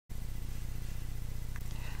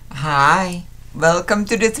Hi, welcome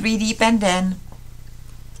to the 3D Pen Den.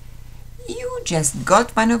 You just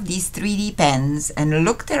got one of these 3D pens and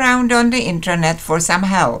looked around on the internet for some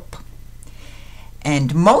help.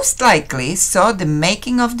 And most likely saw the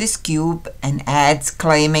making of this cube and ads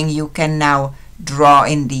claiming you can now draw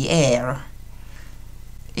in the air.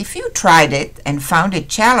 If you tried it and found it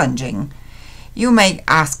challenging, you may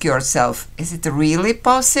ask yourself, is it really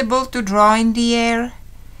possible to draw in the air?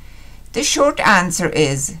 The short answer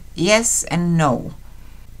is yes and no.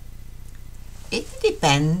 It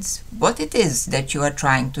depends what it is that you are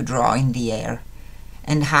trying to draw in the air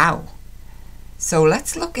and how. So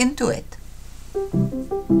let's look into it.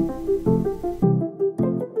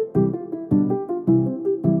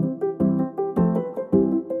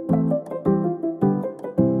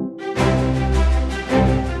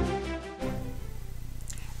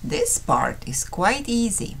 This part is quite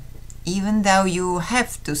easy, even though you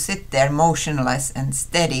have to sit there motionless and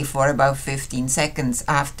steady for about 15 seconds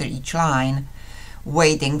after each line,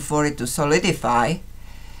 waiting for it to solidify,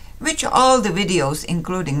 which all the videos,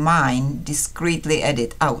 including mine, discreetly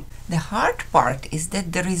edit out. The hard part is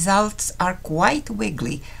that the results are quite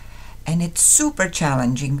wiggly, and it's super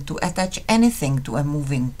challenging to attach anything to a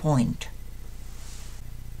moving point.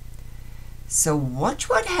 So watch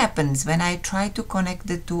what happens when I try to connect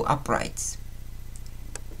the two uprights.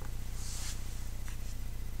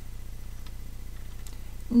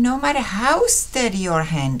 No matter how steady your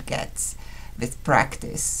hand gets with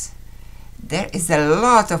practice, there is a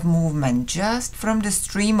lot of movement just from the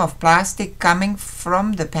stream of plastic coming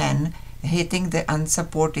from the pen hitting the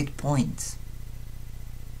unsupported points.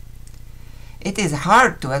 It is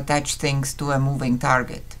hard to attach things to a moving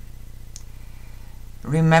target.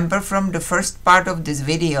 Remember from the first part of this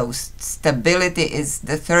video, stability is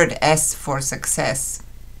the third S for success.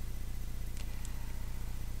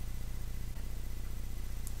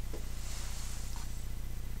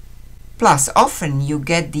 Plus, often you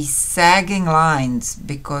get these sagging lines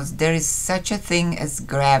because there is such a thing as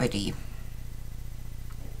gravity.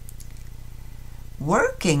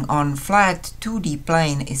 Working on flat 2D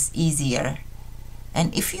plane is easier,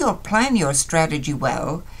 and if you plan your strategy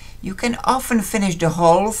well, you can often finish the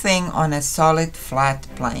whole thing on a solid flat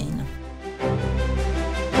plane.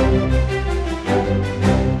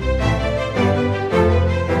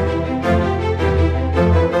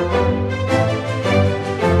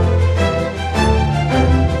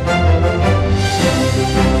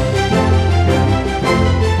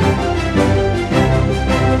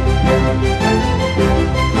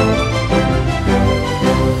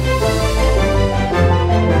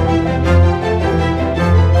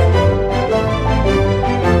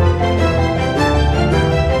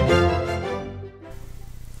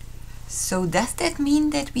 So does that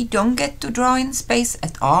mean that we don't get to draw in space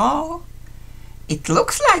at all? It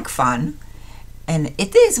looks like fun, and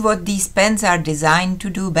it is what these pens are designed to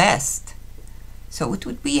do best. So it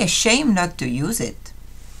would be a shame not to use it.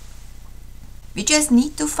 We just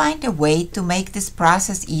need to find a way to make this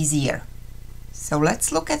process easier. So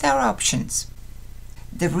let's look at our options.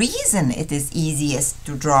 The reason it is easiest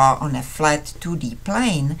to draw on a flat 2D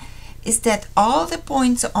plane is that all the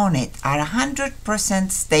points on it are 100%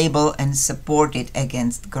 stable and supported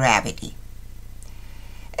against gravity.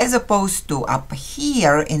 As opposed to up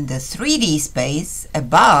here in the 3D space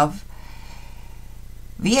above,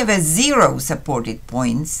 we have 0 supported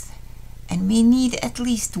points, and we need at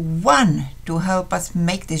least one to help us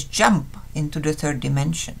make this jump into the third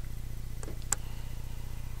dimension.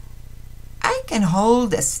 I can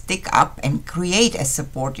hold a stick up and create a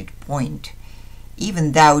supported point,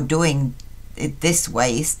 even though doing it this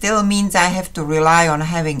way still means I have to rely on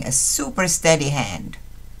having a super steady hand.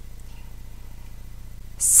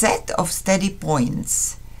 Set of steady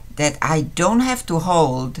points that I don't have to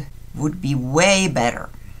hold would be way better.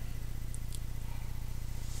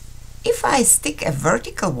 If I stick a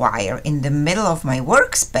vertical wire in the middle of my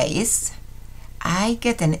workspace, I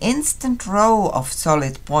get an instant row of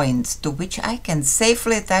solid points to which I can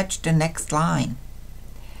safely attach the next line.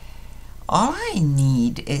 All I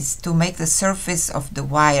need is to make the surface of the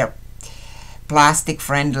wire plastic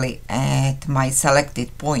friendly at my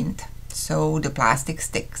selected point, so the plastic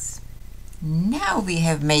sticks. Now we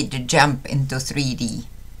have made the jump into 3D.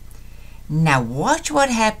 Now watch what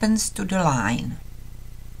happens to the line.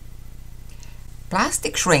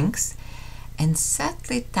 Plastic shrinks and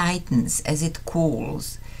subtly tightens as it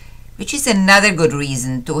cools, which is another good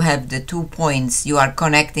reason to have the 2 points you are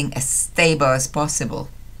connecting as stable as possible.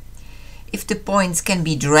 If the points can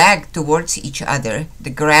be dragged towards each other, the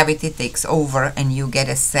gravity takes over and you get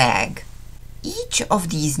a sag. Each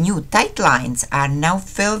of these new tight lines are now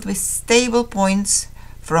filled with stable points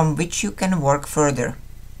from which you can work further.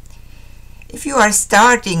 If you are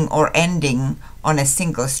starting or ending on a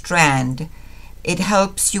single strand, it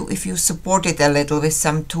helps you if you support it a little with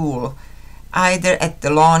some tool, either at the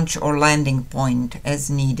launch or landing point as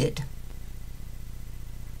needed.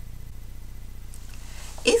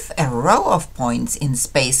 If a row of points in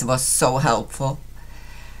space was so helpful,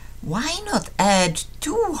 why not add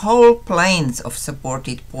 2 whole planes of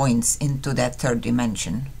supported points into that third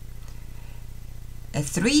dimension? A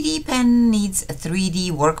 3D pen needs a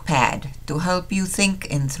 3D work pad to help you think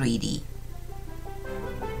in 3D.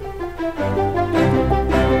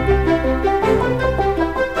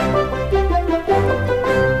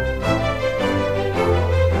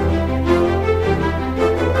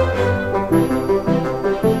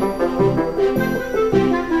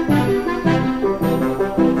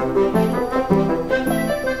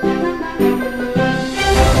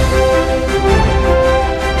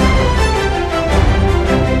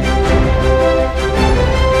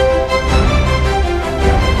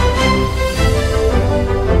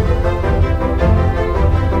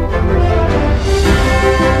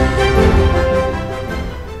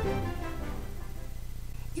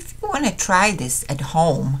 Try this at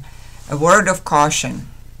home, a word of caution.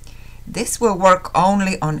 This will work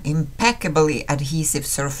only on impeccably adhesive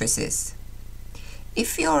surfaces.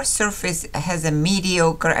 If your surface has a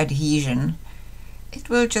mediocre adhesion, it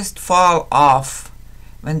will just fall off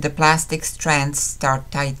when the plastic strands start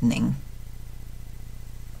tightening.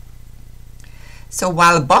 So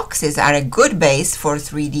while boxes are a good base for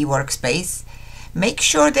 3D workspace, make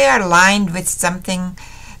sure they are lined with something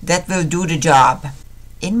that will do the job.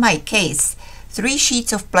 In my case, 3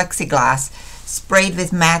 sheets of plexiglass sprayed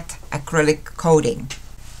with matte acrylic coating.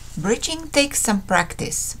 Bridging takes some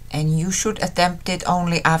practice, and you should attempt it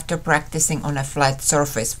only after practicing on a flat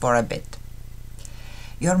surface for a bit.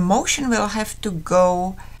 Your motion will have to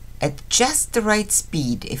go at just the right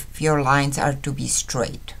speed if your lines are to be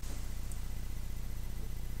straight.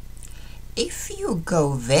 If you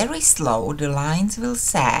go very slow, the lines will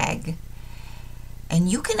sag. And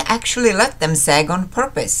you can actually let them sag on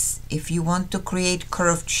purpose if you want to create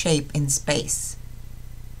curved shape in space.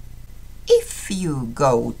 If you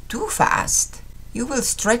go too fast, you will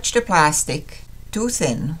stretch the plastic too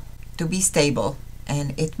thin to be stable,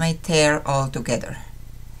 and it may tear altogether.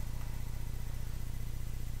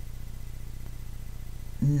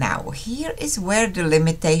 Now, here is where the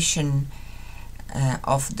limitation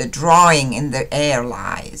of the drawing in the air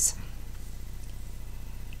lies.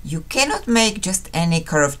 You cannot make just any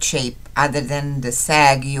curved shape other than the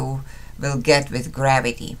sag you will get with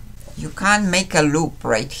gravity. You can't make a loop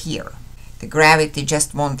right here. The gravity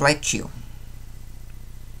just won't let you.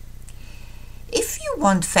 If you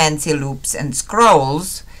want fancy loops and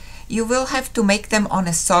scrolls, you will have to make them on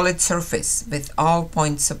a solid surface with all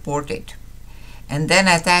points supported, and then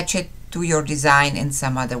attach it to your design in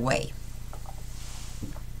some other way.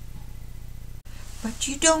 But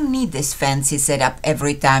you don't need this fancy setup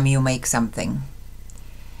every time you make something.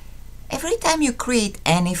 Every time you create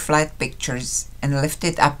any flat pictures and lift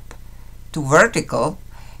it up to vertical,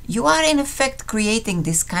 you are in effect creating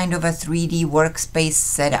this kind of a 3D workspace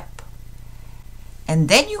setup. And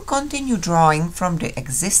then you continue drawing from the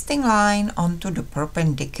existing line onto the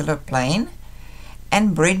perpendicular plane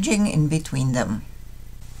and bridging in between them.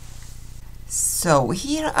 So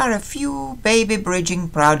here are a few baby bridging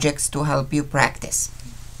projects to help you practice.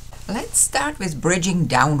 Let's start with bridging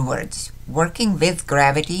downwards, working with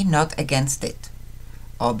gravity, not against it.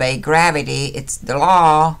 Obey gravity, it's the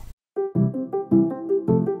law.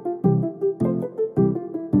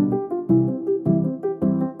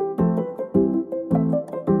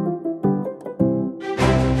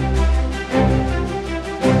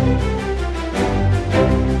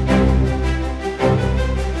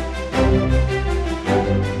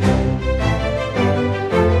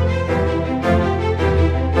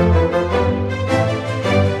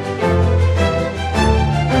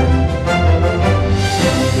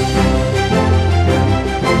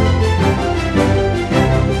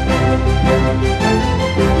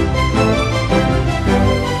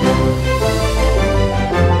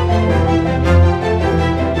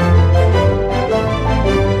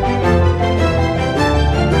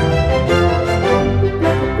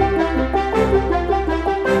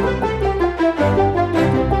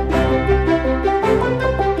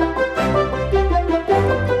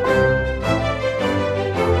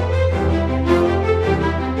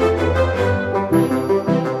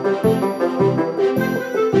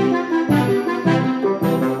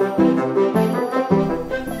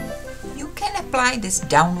 This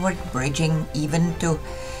downward bridging even to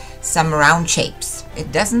some round shapes.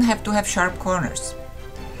 It doesn't have to have sharp corners.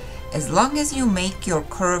 as long as you make your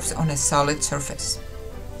curves on a solid surface.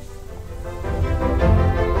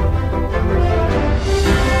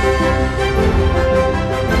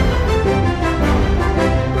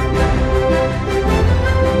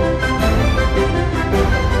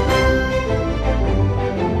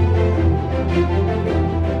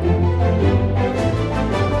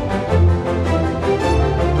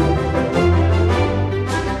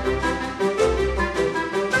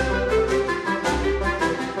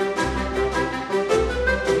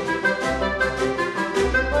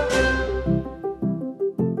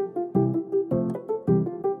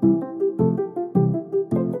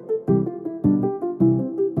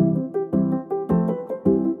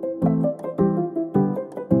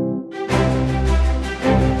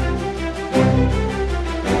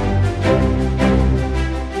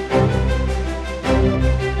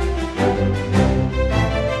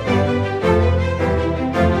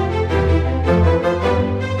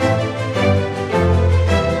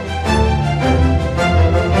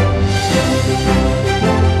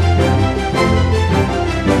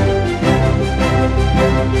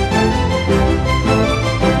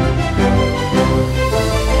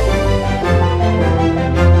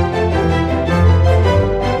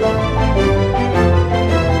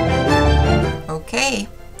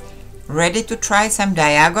 Ready to try some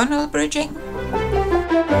diagonal bridging?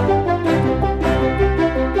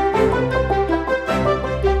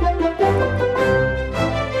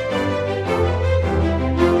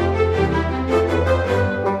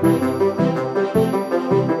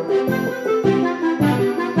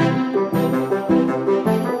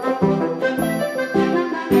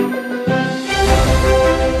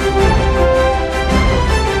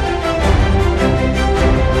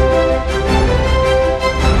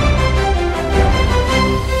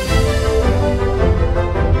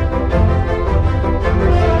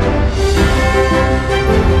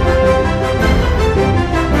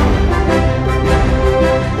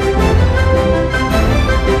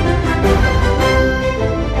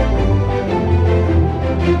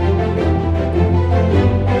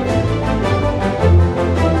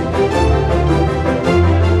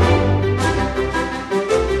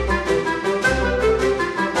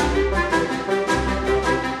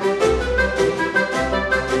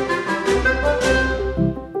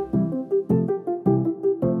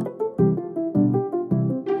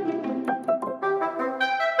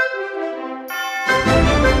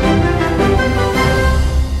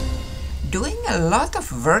 Doing a lot of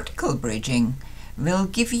vertical bridging will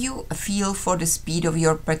give you a feel for the speed of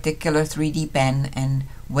your particular 3D pen and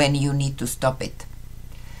when you need to stop it.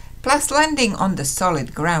 Plus, landing on the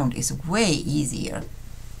solid ground is way easier.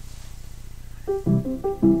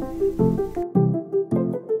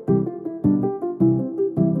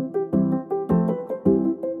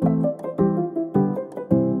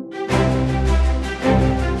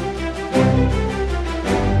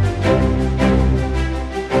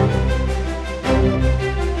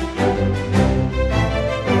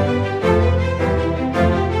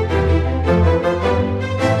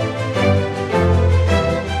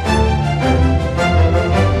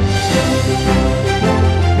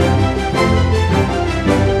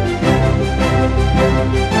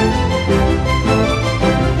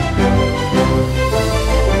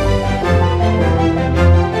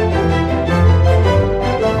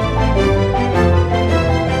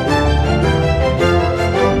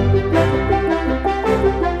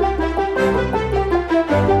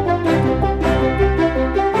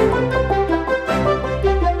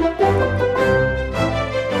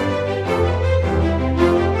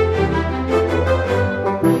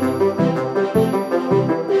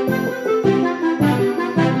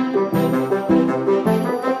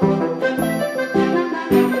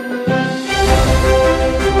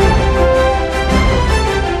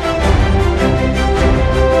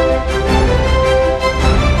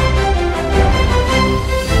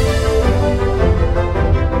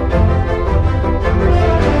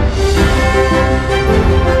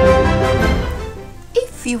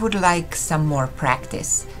 If you would like some more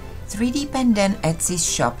practice, 3D Pen Den Etsy's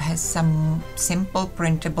shop has some simple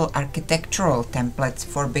printable architectural templates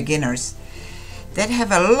for beginners that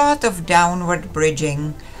have a lot of downward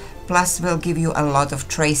bridging, plus will give you a lot of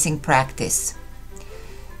tracing practice,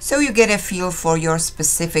 so you get a feel for your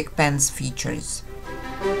specific pen's features.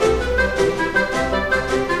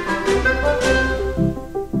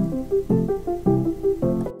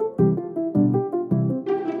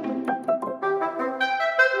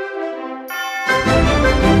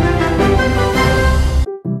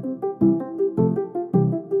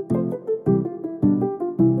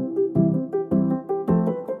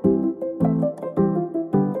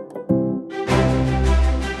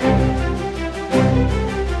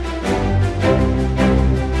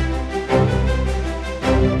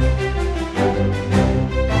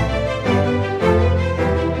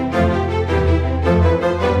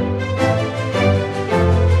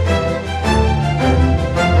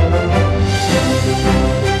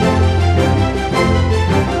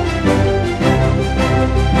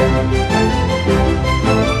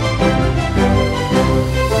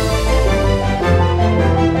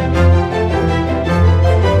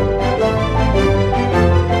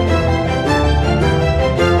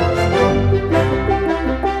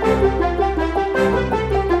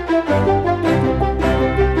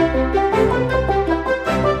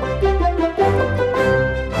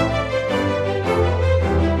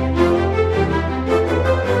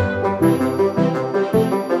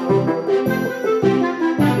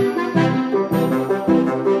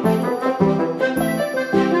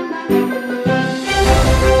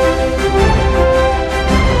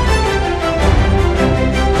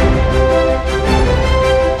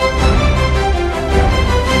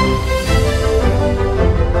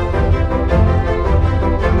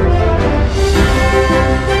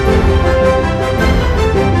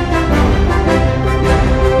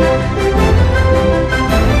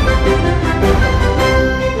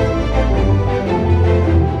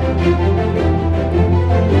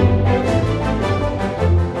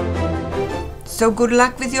 So good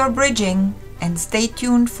luck with your bridging, and stay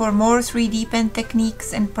tuned for more 3D pen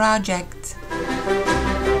techniques and projects.